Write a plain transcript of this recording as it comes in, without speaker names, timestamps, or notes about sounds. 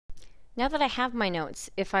Now that I have my notes,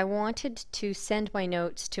 if I wanted to send my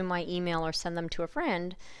notes to my email or send them to a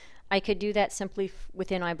friend, I could do that simply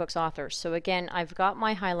within iBooks Authors. So again, I've got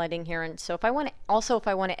my highlighting here, and so if I want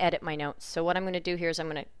to edit my notes, so what I'm going to do here is I'm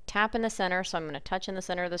going to tap in the center, so I'm going to touch in the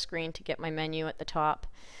center of the screen to get my menu at the top,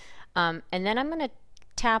 and then I'm going to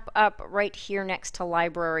tap up right here next to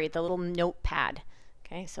library, the little notepad.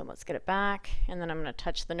 Okay, so let's get it back, and then I'm going to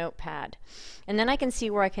touch the notepad. And then I can see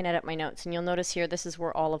where I can edit my notes, and you'll notice here this is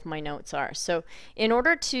where all of my notes are. So in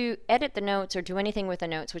order to edit the notes or do anything with the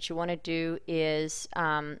notes, what you want to do is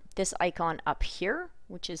this icon up here,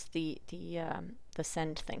 which is the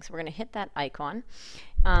send thing. So we're going to hit that icon.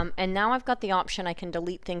 And now I've got the option I can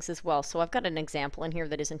delete things as well. So I've got an example in here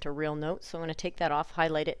that isn't a real note, so I'm going to take that off,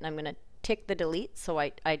 highlight it, and I'm going to tick the delete. So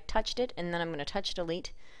I touched it, and then I'm going to touch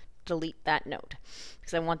delete that note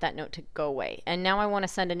because I want that note to go away. And now I want to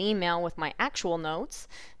send an email with my actual notes.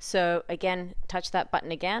 So again, touch that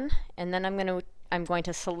button again, and then I'm going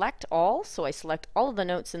to select all. So I select all of the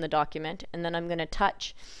notes in the document, and then I'm going to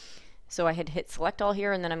touch. So I had hit select all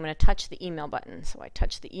here, and then I'm going to touch the email button. So I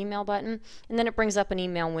touch the email button, and then it brings up an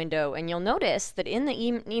email window. And you'll notice that in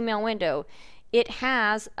the email window, it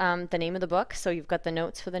has the name of the book. So you've got the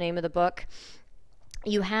notes for the name of the book.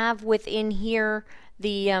 You have within here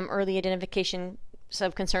the early identification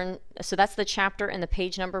of concern. So that's the chapter and the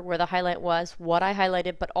page number where the highlight was, what I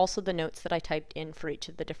highlighted, but also the notes that I typed in for each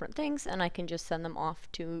of the different things, and I can just send them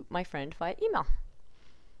off to my friend via email.